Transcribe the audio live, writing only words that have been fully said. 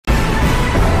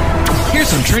Here's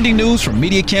some trending news from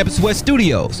Media Campus West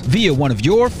Studios via one of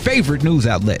your favorite news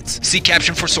outlets. See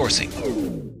caption for sourcing.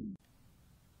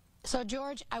 So,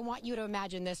 George, I want you to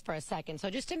imagine this for a second. So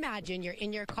just imagine you're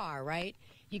in your car, right?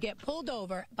 You get pulled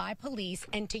over by police,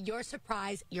 and to your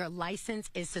surprise, your license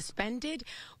is suspended.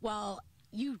 Well,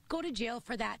 you go to jail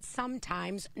for that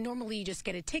sometimes. Normally, you just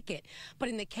get a ticket. But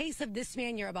in the case of this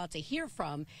man you're about to hear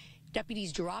from,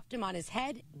 deputies dropped him on his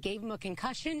head, gave him a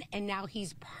concussion, and now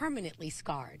he's permanently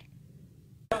scarred.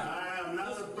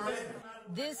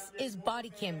 This is body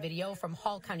cam video from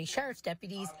Hall County Sheriff's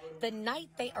deputies the night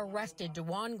they arrested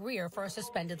DeJuan Greer for a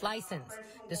suspended license.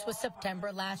 This was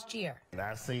September last year.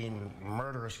 I've seen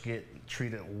murderers get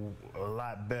treated a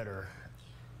lot better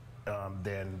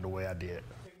than the way I did.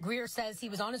 Greer says he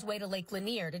was on his way to Lake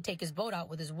Lanier to take his boat out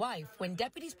with his wife when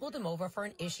deputies pulled him over for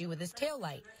an issue with his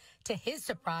taillight. To his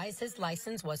surprise, his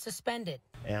license was suspended.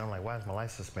 And I'm like, why is my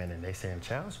license suspended? They saying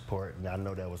child support, and I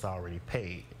know that was already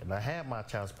paid. And I had my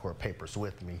child support papers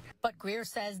with me. But Greer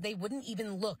says they wouldn't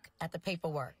even look at the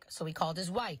paperwork. So he called his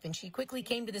wife, and she quickly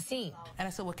came to the scene. And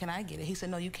I said, well, can I get it? He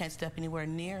said, no, you can't step anywhere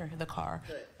near the car.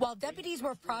 While deputies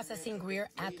were processing Greer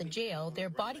at the jail, their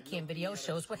body cam video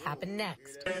shows what happened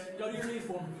next. Go to your knees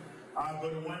for me. I'll go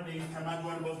to one knee, and I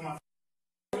go to both my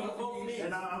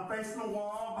and I'm facing the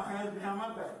wall behind my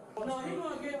back. No, he's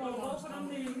going to get on both of them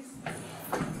knees.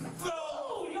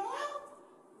 Oh,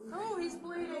 y'all! Oh, he's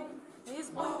bleeding. He's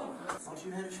bleeding. I thought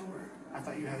you had a shoulder. I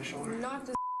thought you had a shoulder. Knocked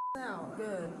his out.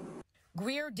 Good.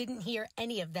 Greer didn't hear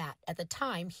any of that. At the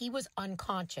time, he was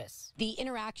unconscious. The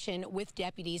interaction with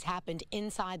deputies happened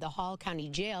inside the Hall County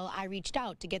Jail. I reached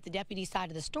out to get the deputy side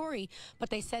of the story, but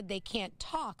they said they can't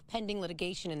talk pending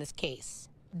litigation in this case.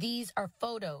 These are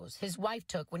photos his wife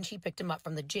took when she picked him up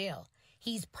from the jail.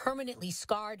 He's permanently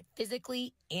scarred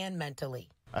physically and mentally.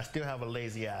 I still have a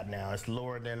lazy eye now. It's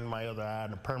lower than my other eye,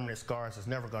 and the permanent scars is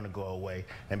never going to go away.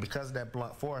 And because of that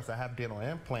blunt force, I have dental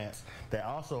implants that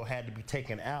also had to be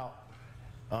taken out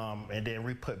and then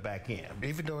re-put back in.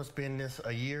 Even though it's been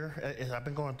a year, I've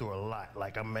been going through a lot.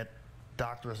 Like, I'm at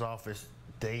doctor's office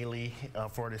daily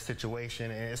for this situation,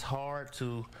 and it's hard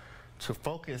to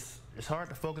focus. It's hard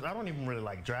to focus. I don't even really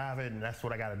like driving, and that's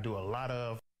what I got to do a lot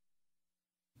of.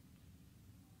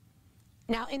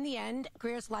 Now, in the end,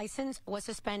 Greer's license was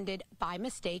suspended by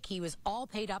mistake. He was all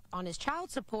paid up on his child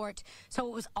support, so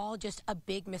it was all just a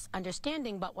big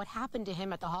misunderstanding. But what happened to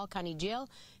him at the Hall County Jail,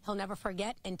 he'll never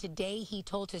forget. And today he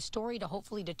told his story to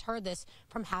hopefully deter this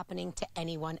from happening to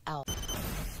anyone else.